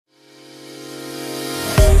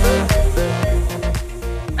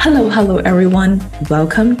Hello everyone.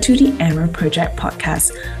 Welcome to the Emerald Project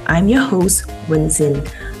podcast. I'm your host,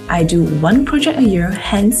 Wenxin. I do one project a year,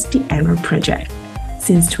 hence the Emerald Project.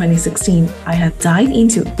 Since 2016, I have dived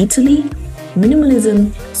into Italy,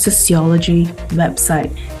 minimalism, sociology,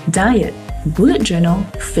 website, diet, bullet journal,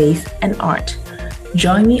 faith, and art.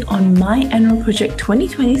 Join me on my Emerald Project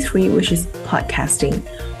 2023, which is podcasting,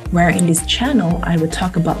 where in this channel, I will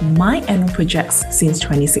talk about my Emerald projects since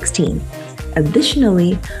 2016.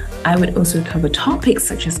 Additionally, I would also cover topics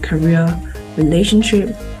such as career,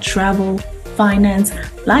 relationship, travel, finance,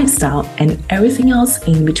 lifestyle, and everything else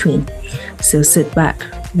in between. So sit back,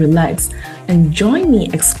 relax, and join me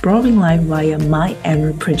exploring life via my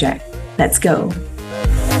Emerald project. Let's go!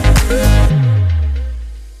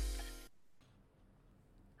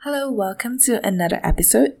 Hello, welcome to another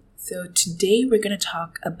episode. So today we're going to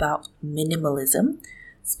talk about minimalism.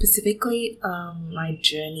 Specifically, my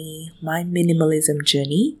minimalism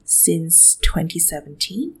journey since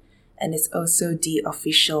 2017, and it's also the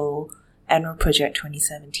official Emerald Project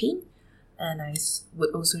 2017. And I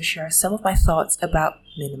would also share some of my thoughts about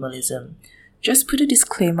minimalism. Just put a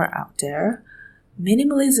disclaimer out there.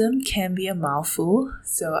 Minimalism can be a mouthful,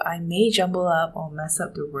 so I may jumble up or mess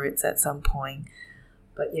up the words at some point.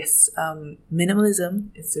 But yes, minimalism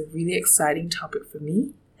is a really exciting topic for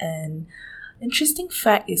me, and interesting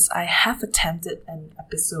fact is I have attempted an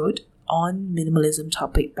episode on minimalism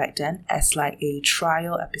topic back then as like a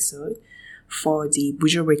trial episode for the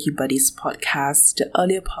Bujo Reiki Buddies podcast, the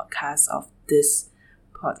earlier podcast of this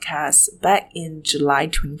podcast back in July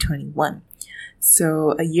 2021.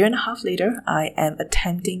 So a year and a half later, I am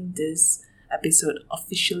attempting this episode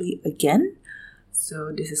officially again.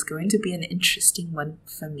 So this is going to be an interesting one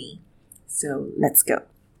for me. So let's go.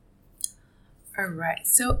 Alright,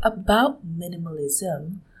 so about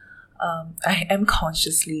minimalism, I am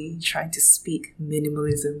consciously trying to speak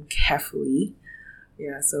minimalism carefully.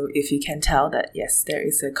 Yeah, so if you can tell that yes, there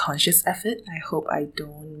is a conscious effort, I hope I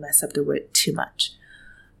don't mess up the word too much.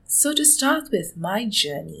 So to start with my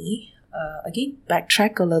journey, again,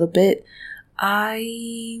 backtrack a little bit,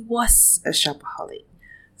 I was a shopaholic.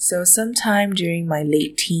 So sometime during my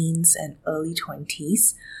late teens and early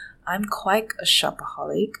 20s, I'm quite a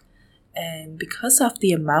shopaholic. And because of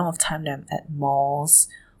the amount of time that I'm at malls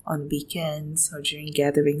on weekends or during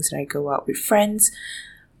gatherings that I go out with friends,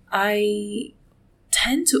 I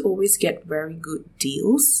tend to always get very good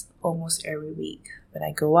deals almost every week. When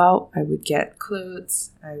I go out, I would get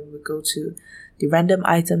clothes, I would go to the random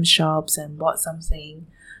item shops and bought something.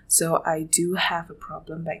 So I do have a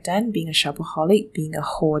problem back then, being a shopaholic, being a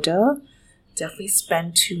hoarder, definitely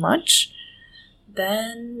spend too much.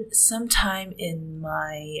 Then sometime in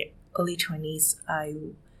my early 20s, I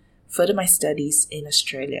furthered my studies in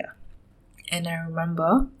Australia. And I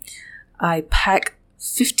remember I packed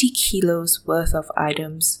 50 kilos worth of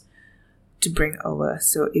items to bring over.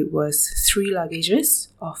 So it was 3 luggages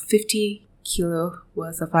of 50 kilo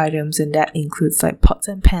worth of items, and that includes like pots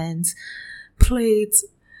and pans, plates.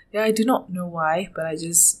 Yeah, I do not know why, but I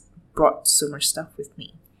just brought so much stuff with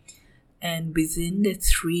me. And within the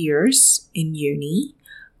 3 years in uni,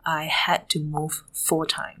 I had to move 4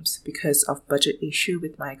 times because of budget issue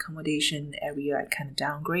with my accommodation. Every year I kind of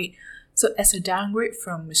downgrade. So as a downgrade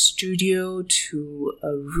from a studio to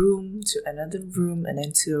a room to another room and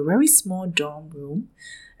then to a very small dorm room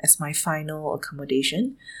as my final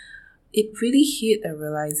accommodation, it really hit a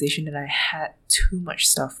realization that I had too much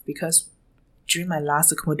stuff, because during my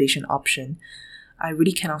last accommodation option, I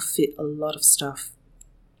really cannot fit a lot of stuff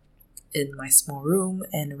in my small room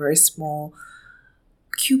and a very small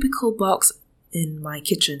cubicle box in my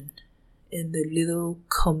kitchen, in the little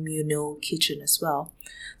communal kitchen as well.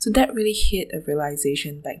 So that really hit a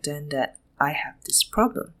realization back then that I have this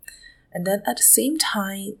problem. And then at the same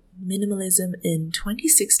time, minimalism in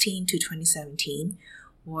 2016 to 2017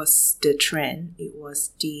 was the trend. It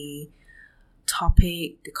was the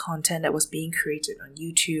topic, the content that was being created on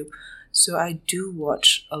YouTube. So I do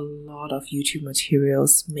watch a lot of YouTube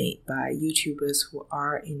materials made by YouTubers who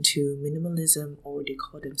are into minimalism, or they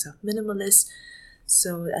call themselves minimalists.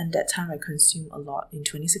 So at that time I consumed a lot in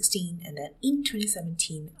 2016, and then in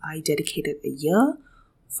 2017 I dedicated a year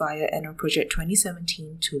via Emerald Project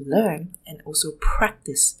 2017 to learn and also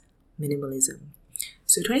practice minimalism.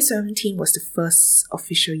 So 2017 was the first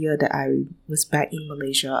official year that I was back in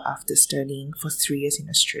Malaysia after studying for 3 years in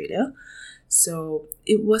Australia. So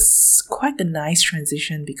it was quite a nice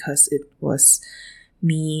transition because it was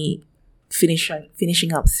me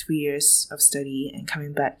finishing up 3 years of study and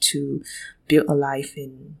coming back to build a life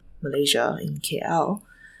in Malaysia, in KL.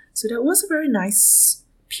 So that was a very nice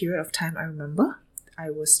period of time, I remember. I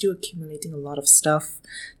was still accumulating a lot of stuff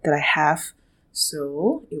that I have.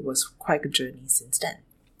 So it was quite a journey since then.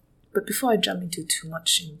 But before I jump into too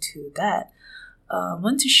much into that, I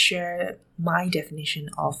want to share my definition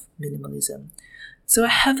of minimalism. So I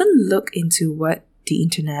haven't looked into what the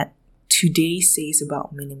internet today says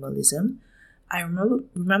about minimalism. I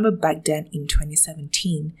remember back then in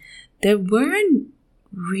 2017, there weren't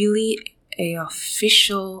really an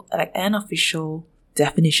official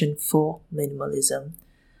definition for minimalism.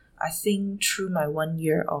 I think through my 1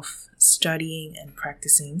 year of studying and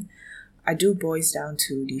practicing, I do boils down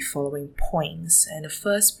to the following points. And the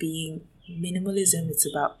first being minimalism is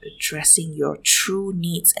about addressing your true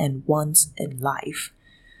needs and wants in life.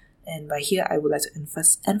 And by here, I would like to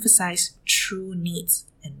emphasize true needs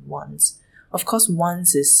and wants. Of course,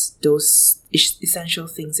 wants is those essential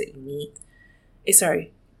things that you need.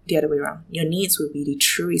 The other way around. Your needs will be the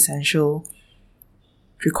true essential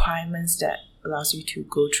requirements that allows you to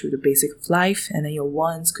go through the basic of life, and then your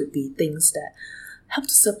wants could be things that help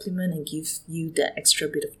to supplement and give you that extra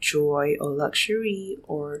bit of joy or luxury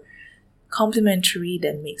or complementary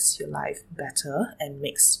that makes your life better and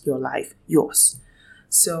makes your life yours.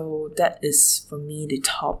 So that is for me the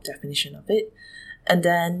top definition of it. And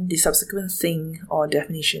then the subsequent thing or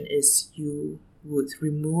definition is you would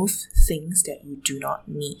remove things that you do not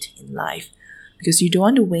need in life, because you don't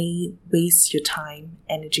want to waste your time,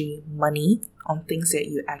 energy, money on things that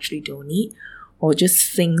you actually don't need, or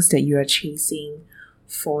just things that you are chasing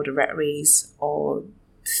for the rat race, or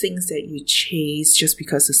things that you chase just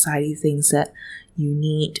because society thinks that you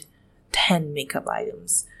need 10 makeup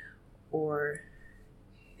items, or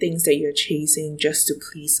things that you're chasing just to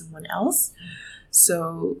please someone else.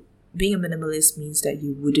 So being a minimalist means that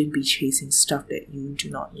you wouldn't be chasing stuff that you do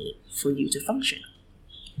not need for you to function.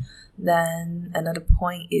 Then another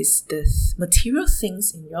point is the material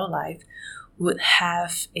things in your life would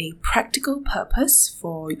have a practical purpose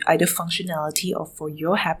for either functionality or for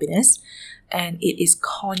your happiness, and it is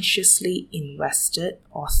consciously invested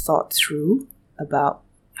or thought through about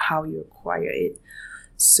how you acquire it.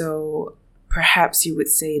 So perhaps you would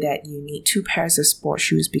say that you need 2 pairs of sports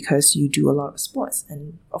shoes because you do a lot of sports,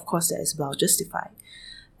 and of course that is well justified.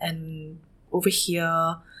 And over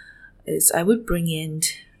here is I would bring in,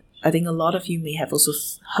 I think a lot of you may have also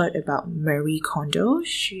heard about Marie Kondo.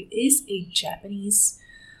 She is a Japanese,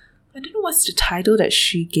 I don't know what's the title that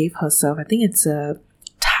she gave herself. I think it's a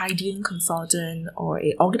tidying consultant or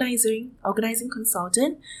a organizing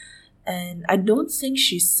consultant. And I don't think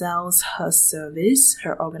she sells her service,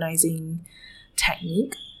 her organizing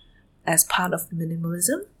technique, as part of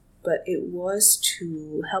minimalism, but it was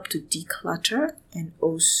to help to declutter and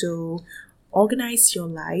also organize your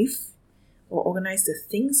life or organize the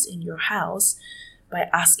things in your house by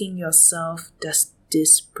asking yourself, does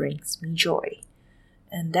this brings me joy?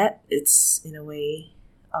 And that it's in a way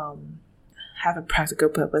have a practical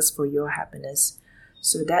purpose for your happiness.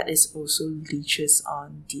 So that is also leaches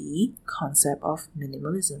on the concept of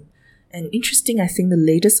minimalism. And interesting, I think the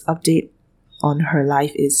latest update on her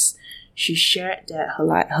life is she shared that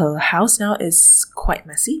her house now is quite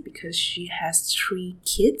messy because she has 3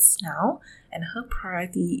 kids now, and her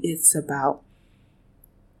priority is about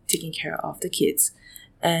taking care of the kids.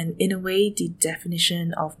 And in a way, the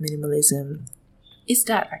definition of minimalism is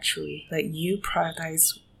that actually, like, you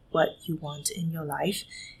prioritize what you want in your life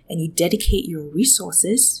and you dedicate your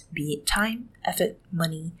resources, be it time, effort,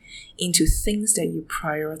 money, into things that you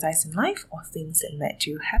prioritize in life or things that make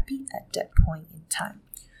you happy at that point in time.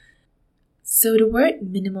 So the word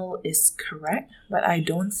minimal is correct, but I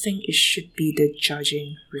don't think it should be the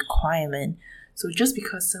judging requirement. So just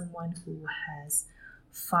because someone who has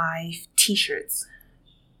 5 t-shirts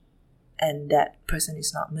and that person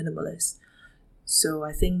is not minimalist. So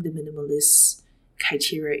I think the minimalist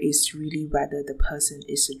criteria is really whether the person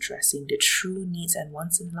is addressing the true needs and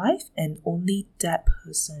wants in life, and only that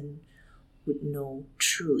person would know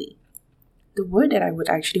truly. The word that I would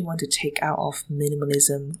actually want to take out of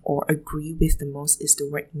minimalism or agree with the most is the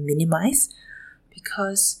word minimize,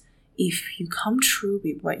 because if you come true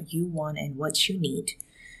with what you want and what you need,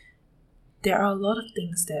 there are a lot of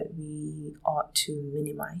things that we ought to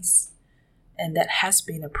minimize. And that has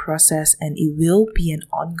been a process, and it will be an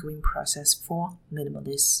ongoing process for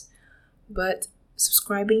minimalists. But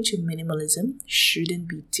subscribing to minimalism shouldn't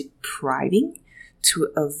be depriving to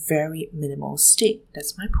a very minimal state.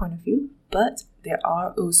 That's my point of view. But there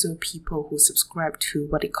are also people who subscribe to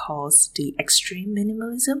what it calls the extreme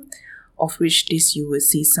minimalism, of which this you would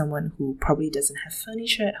see someone who probably doesn't have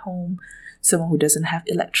furniture at home, someone who doesn't have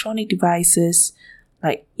electronic devices,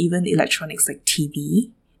 like even electronics like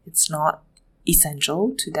TV. It's not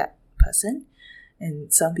essential to that person.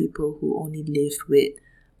 and some people who only live with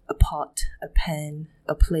a pot, a pen,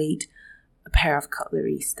 a plate, a pair of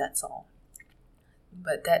cutleries, that's all.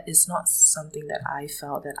 But that is not something that I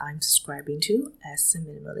felt that I'm subscribing to as a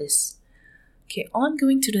minimalist. Okay, on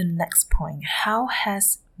going to the next point. How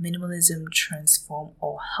has minimalism transformed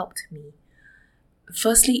or helped me?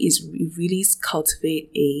 Firstly, is really cultivate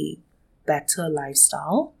a better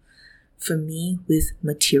lifestyle for me with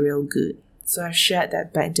material good. So I've shared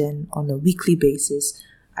that back then on a weekly basis,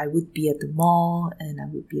 I would be at the mall and I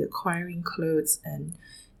would be acquiring clothes and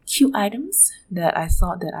cute items that I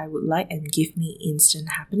thought that I would like and give me instant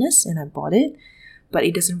happiness, and I bought it, but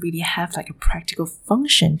it doesn't really have like a practical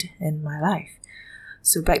function in my life.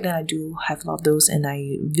 So back then I do have a lot of those, and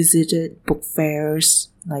I visited book fairs,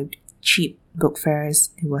 like cheap book fairs.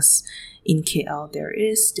 It was in KL. There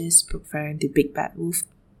is this book fair, the Big Bad Wolf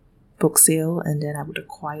book sale, and then I would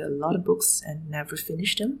acquire a lot of books and never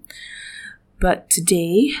finish them. But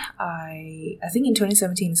today, I think in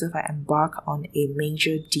 2017 itself, I embarked on a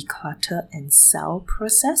major declutter and sell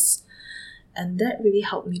process. And that really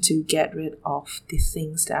helped me to get rid of the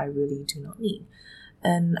things that I really do not need.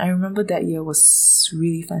 And I remember that year was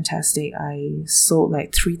really fantastic. I sold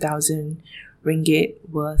like 3,000 ringgit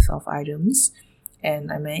worth of items,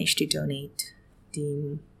 and I managed to donate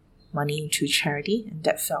the money to charity, and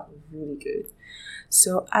that felt really good.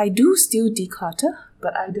 So I do still declutter,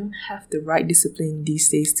 but I don't have the right discipline these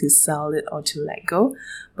days to sell it or to let go.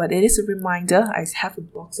 But it is a reminder. I have a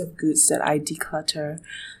box of goods that I declutter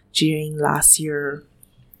during last year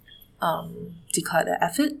declutter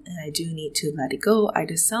effort, and I do need to let it go,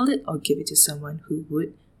 either sell it or give it to someone who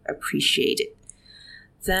would appreciate it.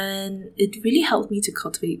 Then it really helped me to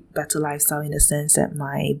cultivate better lifestyle in the sense that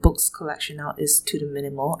my books collection now is to the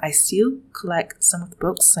minimal. I still collect some of the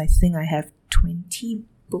books. I think I have 20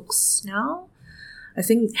 books now. I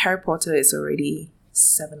think Harry Potter is already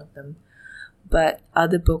 7 of them. But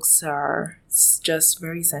other books are just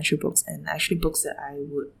very essential books, and actually books that I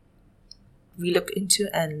would relook into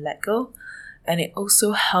and let go. And it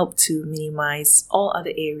also helped to minimize all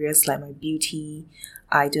other areas like my beauty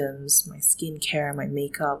items, my skincare, my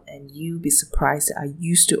makeup, and you'd be surprised that I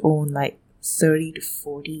used to own like 30 to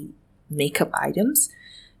 40 makeup items,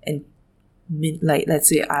 and like let's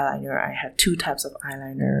say eyeliner, I have 2 types of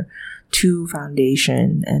eyeliner, 2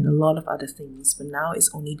 foundation, and a lot of other things, but now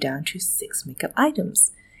it's only down to 6 makeup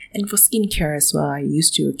items. And for skincare as well, I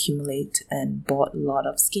used to accumulate and bought a lot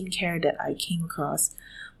of skincare that I came across,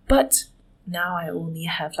 but now I only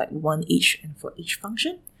have like 1 each and for each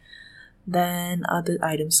function. Then other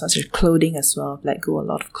items such as clothing as well, I've let go a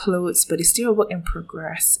lot of clothes, but it's still a work in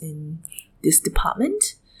progress in this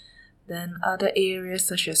department. Then other areas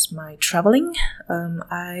such as my traveling,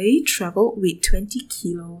 I traveled with 20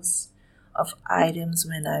 kilos of items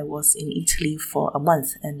when I was in Italy for a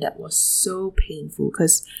month, and that was so painful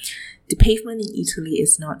because the pavement in Italy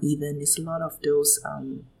is not even. It's a lot of those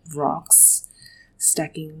rocks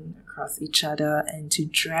stacking across each other, and to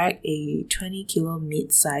drag a 20 kilo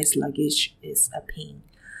mid-size luggage is a pain.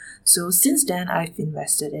 So since then, I've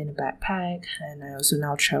invested in a backpack, and I also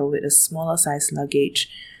now travel with a smaller size luggage,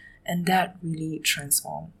 and that really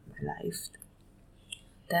transformed my life.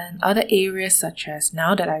 Then other areas such as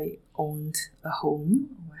now that I owned a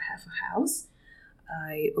home or have a house,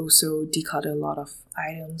 I also declutter a lot of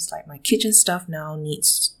items like my kitchen stuff now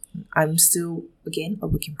I'm still, again, a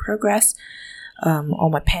work in progress. Or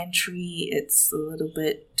my pantry, it's a little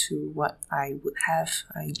bit to what I would have.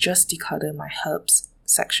 I just decluttered my herbs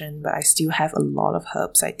section, but I still have a lot of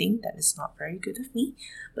herbs. I think that is not very good of me.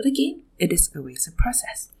 But again, it is always a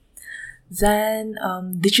process. Then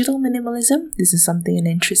digital minimalism. This is an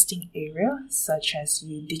interesting area, such as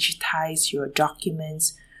you digitize your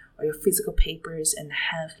documents or your physical papers and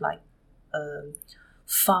have like a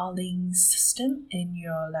filing system in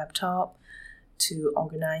your laptop to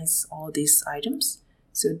organize all these items.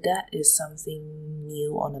 So that is something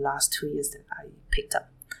new on the last 2 years that I picked up.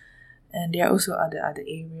 And there are also other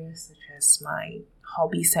areas such as my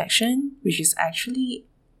hobby section, which is actually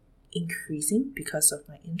increasing because of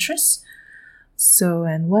my interests. So,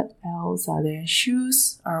 and what else are there?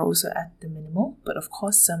 Shoes are also at the minimal, but of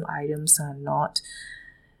course some items are not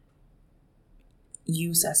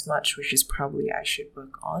used as much, which is probably I should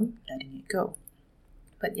work on letting it go.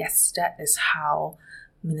 But yes, that is how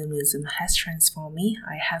minimalism has transformed me.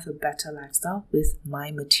 I have a better lifestyle with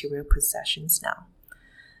my material possessions now.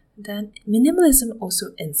 Then minimalism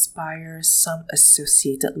also inspires some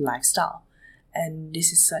associated lifestyle. And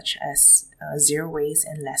this is such as zero waste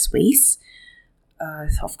and less waste.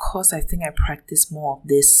 Of course, I think I practiced more of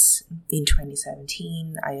this in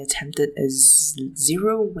 2017. I attempted a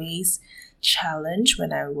zero waste challenge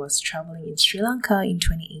when I was traveling in Sri Lanka in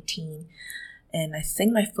 2018. And I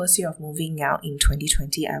think my first year of moving out in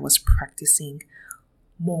 2020, I was practicing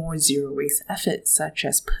more zero waste efforts, such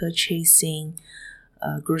as purchasing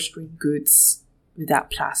grocery goods without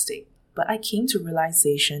plastic. But I came to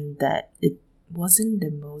realization that it wasn't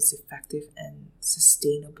the most effective and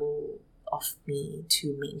sustainable of me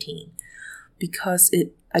to maintain, because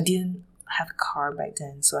I didn't have a car back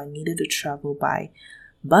then, so I needed to travel by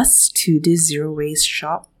bus to this zero waste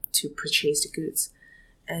shop to purchase the goods.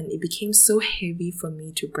 And it became so heavy for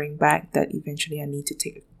me to bring back that eventually I need to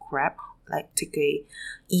take a Grab, like take a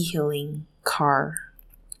e-hailing car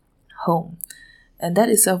home. And that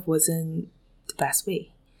itself wasn't the best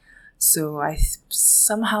way. So I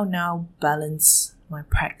somehow now balance my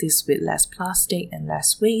practice with less plastic and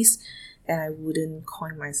less waste. And I wouldn't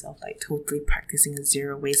coin myself like totally practicing a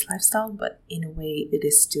zero waste lifestyle, but in a way it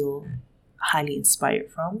is still highly inspired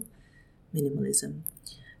from minimalism.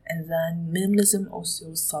 And then minimalism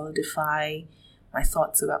also solidify my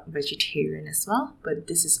thoughts about vegetarian as well. But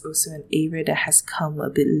this is also an area that has come a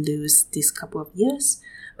bit loose this couple of years,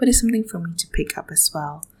 but it's something for me to pick up as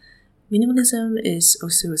well. Minimalism is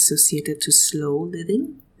also associated to slow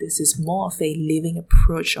living. This is more of a living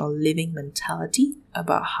approach or living mentality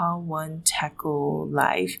about how one tackle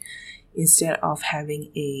life instead of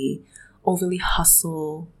having a overly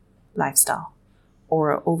hustle lifestyle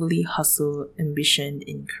or overly hustle ambition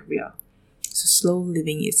in career. So slow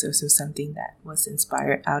living is also something that was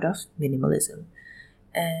inspired out of minimalism.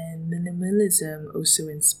 And minimalism also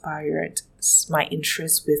inspired my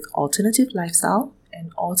interest with alternative lifestyle.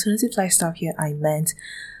 And alternative lifestyle here, I meant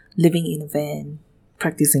living in a van,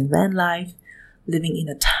 practicing van life, living in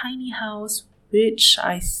a tiny house, which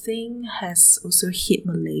I think has also hit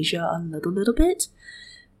Malaysia a little bit.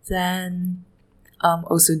 Then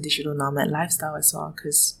also digital nomad lifestyle as well,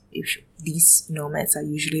 because these nomads are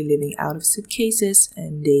usually living out of suitcases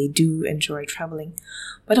and they do enjoy traveling.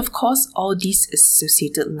 But of course, all these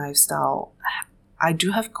associated lifestyle, I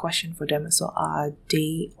do have a question for them as well. Are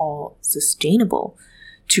they all sustainable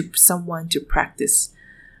to someone to practice?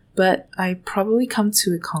 But I probably come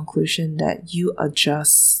to a conclusion that you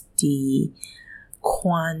adjust the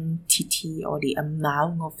quantity or the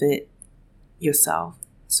amount of it yourself.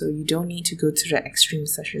 So you don't need to go to the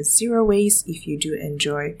extremes such as zero waste if you do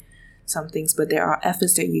enjoy some things. But there are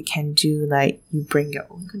efforts that you can do, like you bring your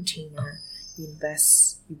own container, you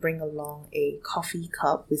bring along a coffee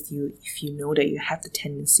cup with you if you know that you have the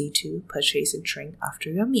tendency to purchase a drink after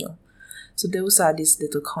your meal. So those are these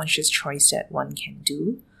little conscious choices that one can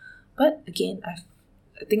do. But again, I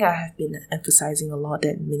think I have been emphasizing a lot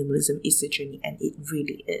that minimalism is a journey, and it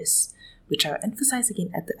really is, which I'll emphasize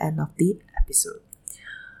again at the end of the episode.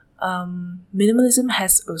 Minimalism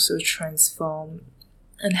has also transformed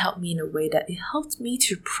and helped me in a way that it helped me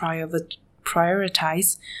to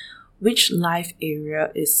prioritize which life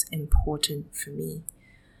area is important for me.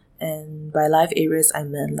 And by life areas, I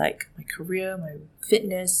meant like my career, my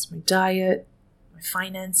fitness, my diet, my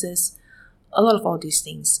finances, a lot of all these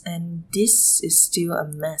things. And this is still a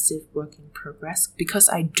massive work in progress because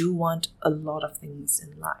I do want a lot of things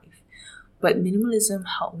in life. But minimalism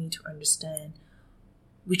helped me to understand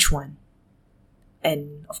which one.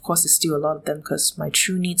 And of course, there's still a lot of them because my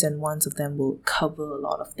true needs and wants of them will cover a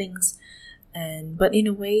lot of things. But in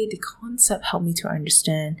a way, the concept helped me to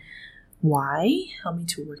understand why, helped me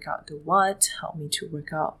to work out the what, helped me to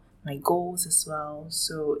work out my goals as well.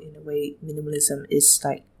 So in a way, minimalism is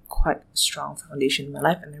like quite a strong foundation in my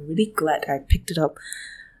life, and I'm really glad I picked it up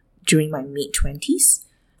during my mid-20s,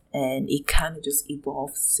 and it kind of just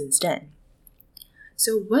evolved since then.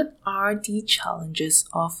 So what are the challenges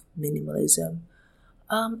of minimalism?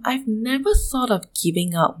 I've never thought of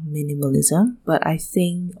giving up minimalism, but I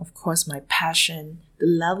think, of course, my passion, the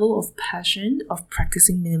level of passion of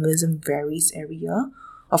practicing minimalism varies every year.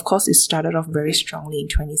 Of course, it started off very strongly in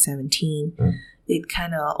 2017. It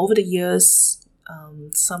kind of, over the years,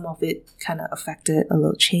 some of it kind of affected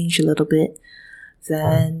changed a little bit.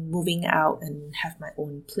 Then moving out and have my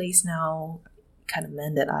own place now kind of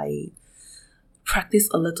meant that I practice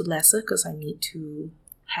a little lesser because I need to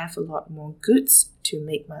have a lot more goods to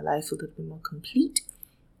make my life a little bit more complete.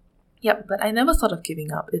 Yep, but I never thought of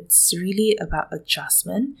giving up. It's really about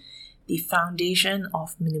adjustment. The foundation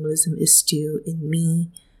of minimalism is still in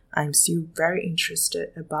me. I'm still very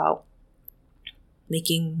interested about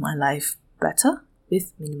making my life better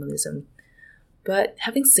with minimalism. But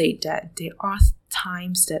having said that, there are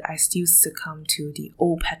times that I still succumb to the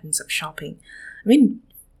old patterns of shopping. I mean,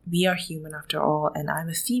 we are human after all, and I'm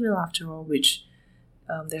a female after all, which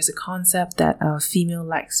there's a concept that a female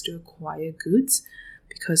likes to acquire goods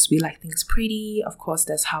because we like things pretty. Of course,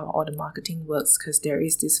 that's how all the marketing works, because there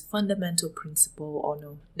is this fundamental principle, or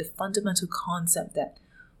no, the fundamental concept that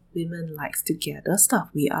women likes to gather stuff.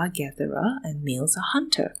 We are gatherer and males are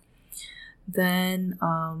hunter. Then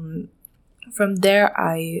from there,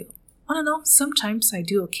 I don't know, sometimes I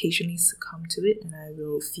do occasionally succumb to it, and I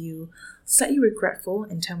will feel slightly regretful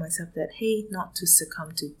and tell myself that, hey, not to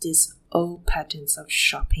succumb to these old patterns of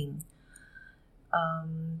shopping.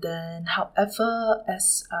 Then, however,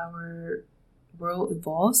 as our world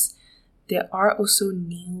evolves, there are also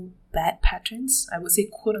new bad patterns, I would say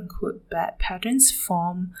quote unquote bad patterns,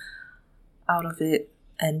 form out of it.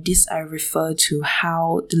 And this I refer to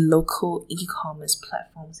how the local e-commerce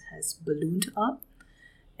platforms has ballooned up.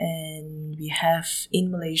 And we have, in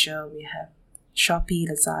Malaysia, we have Shopee,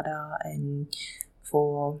 Lazada, and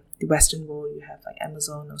for the Western world, you have like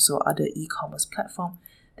Amazon, also other e-commerce platform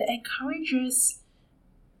that encourages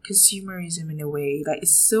consumerism in a way. Like,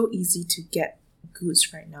 it's so easy to get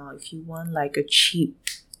goods right now. If you want like a cheap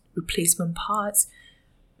replacement parts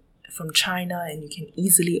from China, and you can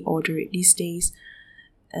easily order it these days.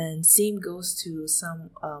 And same goes to some,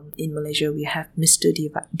 in Malaysia, we have Mr.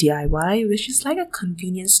 DIY, which is like a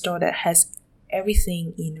convenience store that has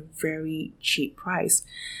everything in a very cheap price.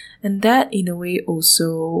 And that, in a way,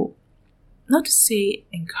 also, not to say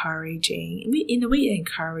encouraging, I mean, in a way,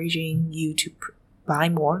 encouraging you to buy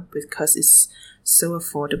more because it's so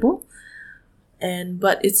affordable.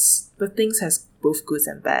 But things has both good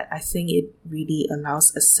and bad. I think it really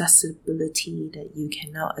allows accessibility, that you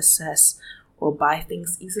can now access or buy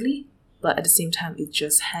things easily, but at the same time, it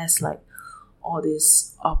just has like all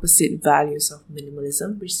these opposite values of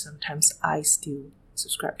minimalism, which sometimes I still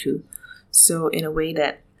subscribe to. So in a way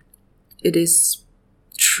that it is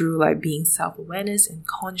true, like being self-awareness and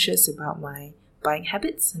conscious about my buying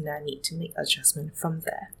habits, and I need to make adjustment from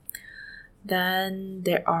there. Then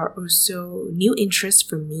there are also new interests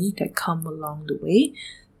for me that come along the way.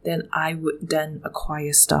 Then I would then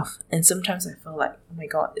acquire stuff. And sometimes I feel like, oh my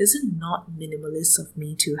god, is it not minimalist of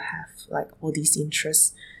me to have like all these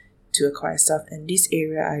interests to acquire stuff? And this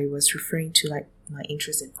area I was referring to like my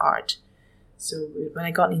interest in art. So when I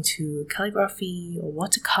got into calligraphy or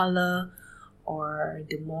watercolor, or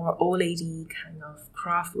the more old lady kind of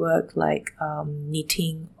craft work like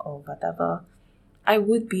knitting or whatever, I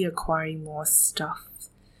would be acquiring more stuff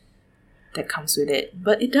that comes with it.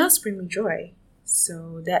 But it does bring me joy.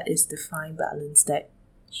 So that is the fine balance that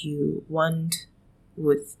one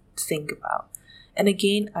would think about. And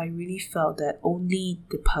again, I really felt that only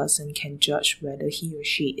the person can judge whether he or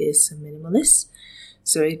she is a minimalist.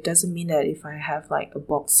 So it doesn't mean that if I have like a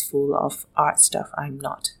box full of art stuff, I'm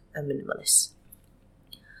not a minimalist.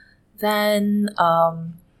 Then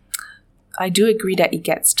I do agree that it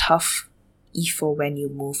gets tough for when you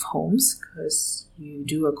move homes, because you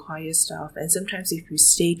do acquire stuff, and sometimes if you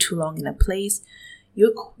stay too long in a place,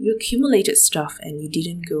 you accumulated stuff and you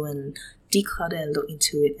didn't go and declutter and look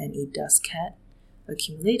into it, and it does get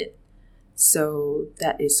accumulated. So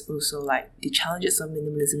that is also like the challenges of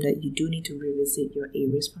minimalism, that you do need to revisit your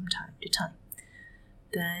areas from time to time.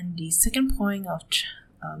 Then the second point of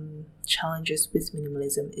challenges with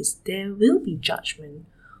minimalism is there will be judgment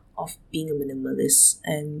of being a minimalist,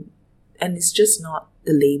 and it's just not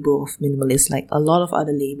the label of minimalist, like a lot of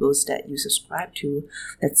other labels that you subscribe to,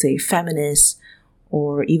 let's say feminist,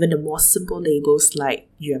 or even the more simple labels like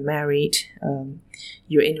you're married,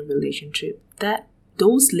 you're in a relationship, that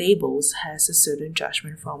those labels has a certain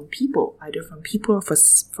judgment from people, either from people or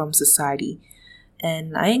from society.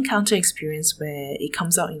 And I encounter experience where it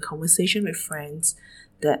comes out in conversation with friends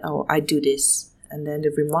that, oh, I do this. And then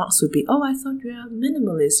the remarks would be, oh, I thought you're a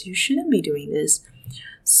minimalist, you shouldn't be doing this.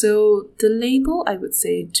 So the label, I would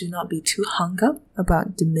say, do not be too hung up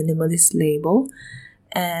about the minimalist label,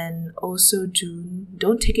 and also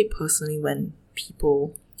don't take it personally when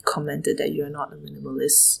people commented that you're not a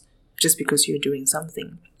minimalist just because you're doing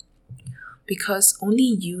something. Because only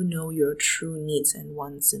you know your true needs and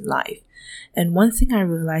wants in life. And one thing I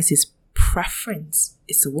realized is preference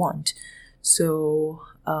is a want. So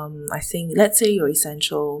I think, let's say your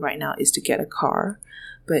essential right now is to get a car,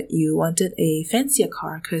 but you wanted a fancier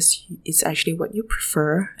car because it's actually what you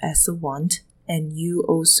prefer as a want, and you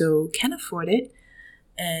also can afford it,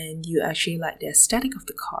 and you actually like the aesthetic of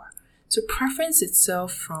the car. So preference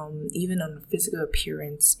itself, from even on physical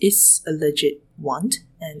appearance, is a legit want,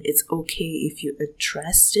 and it's okay if you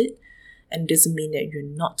address it, and it doesn't mean that you're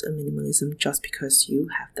not a minimalism just because you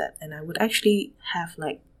have that. And I would actually have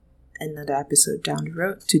like another episode down the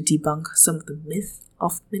road to debunk some of the myths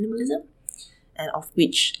of minimalism, and of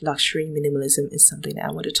which luxury minimalism is something that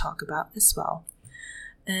I want to talk about as well.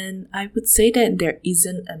 And I would say that there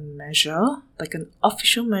isn't a measure, like an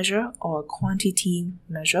official measure or a quantity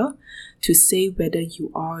measure, to say whether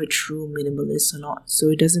you are a true minimalist or not. So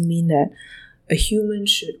it doesn't mean that a human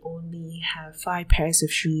should only have 5 pairs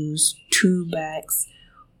of shoes, 2 bags,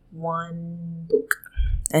 1 book,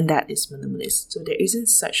 and that is minimalist. So there isn't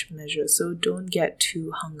such measure. So don't get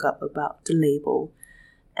too hung up about the label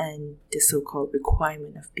and the so-called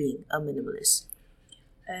requirement of being a minimalist.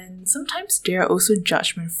 And sometimes there are also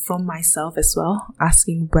judgment from myself as well,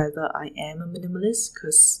 asking whether I am a minimalist,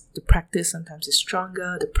 because the practice sometimes is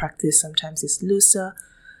stronger, the practice sometimes is looser.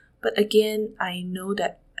 But again, I know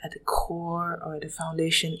that at the core or the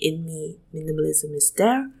foundation in me, minimalism is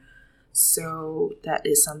there. So that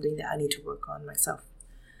is something that I need to work on myself.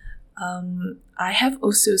 I have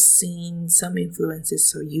also seen some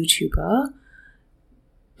influencers or YouTuber.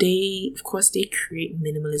 They create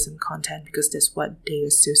minimalism content because that's what they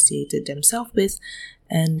associated themselves with.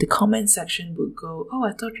 And the comment section would go, "Oh,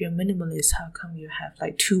 I thought you're a minimalist. How come you have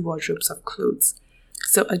like 2 wardrobes of clothes?"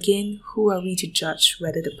 So again, who are we to judge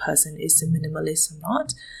whether the person is a minimalist or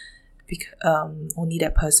not? Because only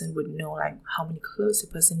that person would know like how many clothes the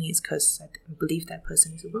person needs, because I believe that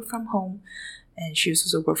person is a work from home and she was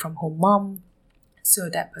also a work from home mom. So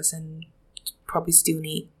that person probably still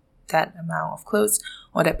need that amount of clothes,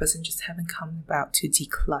 or that person just haven't come about to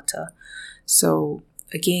declutter. So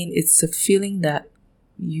again, it's a feeling that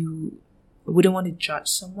you wouldn't want to judge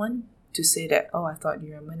someone to say that, "Oh, I thought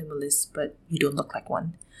you're a minimalist, but you don't look like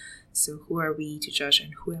one." So who are we to judge,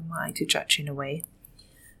 and who am I to judge in a way?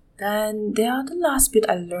 Then the last bit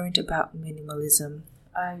I learned about minimalism.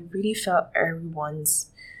 I really felt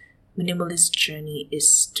everyone's minimalist journey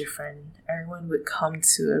is different. Everyone would come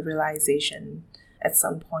to a realization at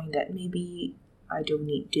some point that maybe I don't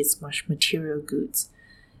need this much material goods.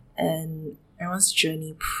 And everyone's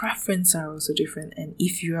journey preferences are also different. And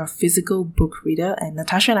if you're a physical book reader, and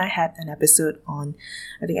Natasha and I had an episode on,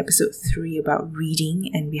 I think episode 3 about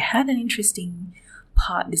reading, and we had an interesting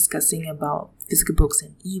part discussing about physical books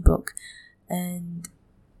and ebook. And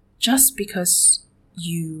just because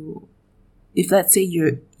if let's say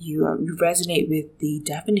you resonate with the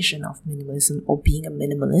definition of minimalism or being a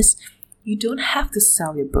minimalist, you don't have to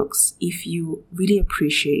sell your books if you really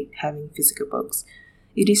appreciate having physical books.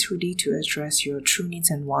 It is really to address your true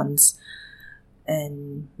needs and wants.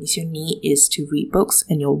 And if your need is to read books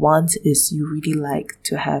and your want is you really like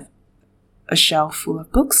to have a shelf full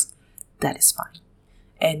of books, that is fine.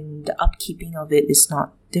 And the upkeeping of it is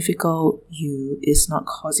not difficult, it's not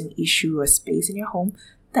causing issue or space in your home,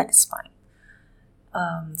 that is fine.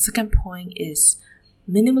 Second point is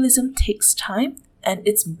minimalism takes time. And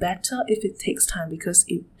it's better if it takes time, because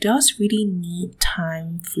it does really need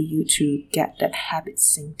time for you to get that habit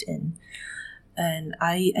synced in. And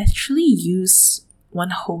I actually use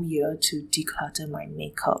 1 whole year to declutter my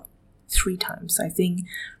makeup 3 times. I think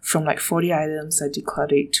from like 40 items, I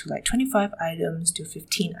decluttered it to like 25 items to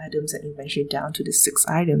 15 items and eventually down to the 6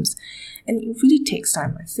 items. And it really takes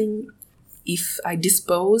time. I think if I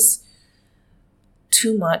dispose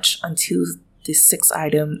too much until this 6th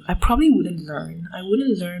item, I probably wouldn't learn. I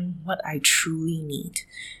wouldn't learn what I truly need.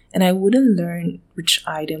 And I wouldn't learn which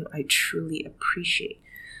item I truly appreciate.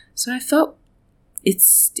 So I felt it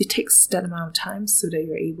takes that amount of time so that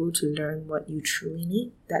you're able to learn what you truly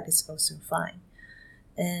need. That is also fine.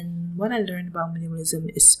 And what I learned about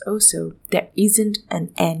minimalism is also there isn't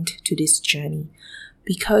an end to this journey.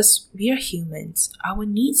 Because we are humans, our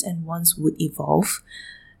needs and wants would evolve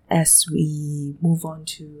as we move on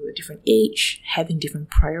to a different age, having different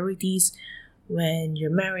priorities. When you're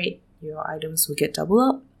married, your items will get doubled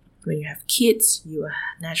up. When you have kids, you will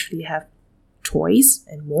naturally have toys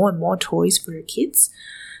and more toys for your kids.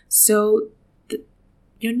 So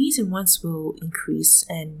your needs and wants will increase,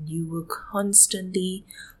 and you will constantly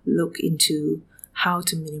look into how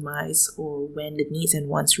to minimize, or when the needs and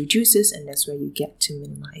wants reduces, and that's where you get to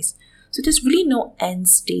minimize. So there's really no end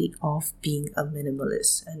state of being a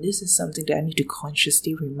minimalist. And this is something that I need to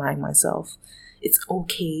consciously remind myself. It's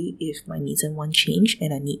okay if my needs and wants change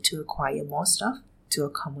and I need to acquire more stuff to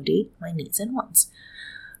accommodate my needs and wants.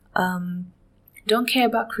 Don't care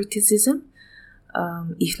about criticism.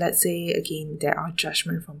 If let's say, again, there are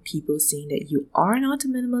judgment from people saying that you are not a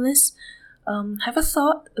minimalist, have a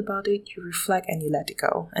thought about it, you reflect and you let it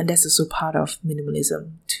go. And that's also part of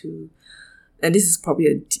minimalism too. And this is probably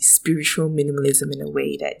a spiritual minimalism in a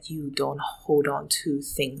way, that you don't hold on to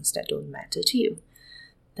things that don't matter to you.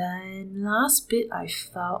 Then last bit I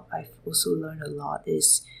felt I've also learned a lot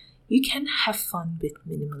is you can have fun with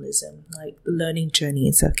minimalism. Like the learning journey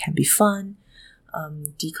itself can be fun.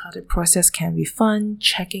 Declutter process can be fun.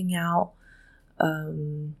 Checking out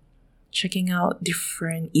checking out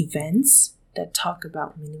different events that talk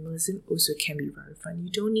about minimalism also can be very fun. You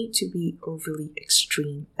don't need to be overly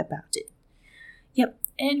extreme about it. Yep,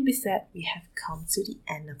 and with that, we have come to the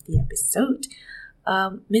end of the episode.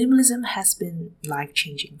 Minimalism has been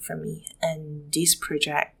life-changing for me, and this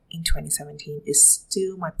project in 2017 is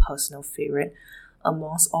still my personal favorite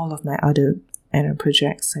amongst all of my other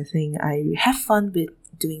projects. I think I have fun with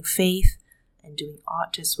doing faith and doing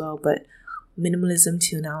art as well, but minimalism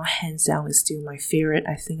till now, hands down, is still my favorite.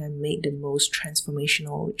 I think I made the most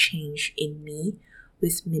transformational change in me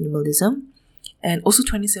with minimalism. And also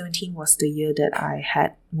 2017 was the year that I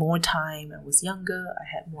had more time. I was younger. I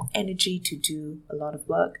had more energy to do a lot of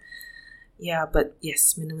work. Yeah, but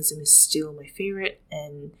yes, minimalism is still my favorite,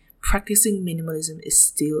 and practicing minimalism is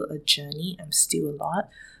still a journey. I'm still a lot.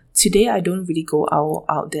 Today, I don't really go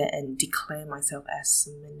out there and declare myself as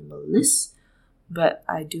a minimalist, but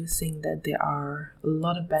I do think that there are a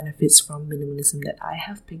lot of benefits from minimalism that I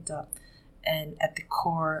have picked up. And at the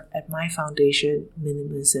core, at my foundation,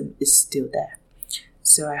 minimalism is still there.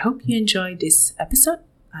 So I hope you enjoyed this episode.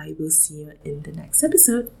 I will see you in the next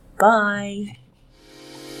episode. Bye!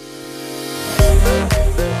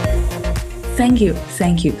 Thank you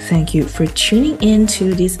for tuning in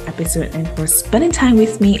to this episode and for spending time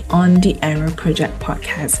with me on the Annual Project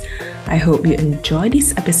podcast. I hope you enjoyed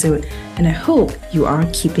this episode, and I hope you are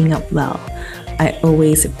keeping up well. I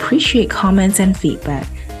always appreciate comments and feedback.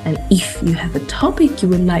 And if you have a topic you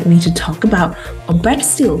would like me to talk about, or better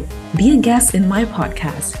still, be a guest in my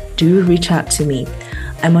podcast, do reach out to me.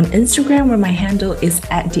 I'm on Instagram, where my handle is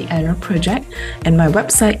 @theannualproject, and my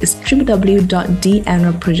website is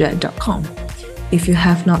www.theannualproject.com. If you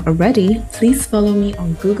have not already, please follow me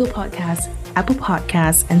on Google Podcasts, Apple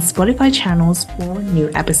Podcasts, and Spotify channels for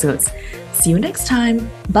new episodes. See you next time.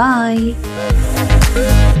 Bye!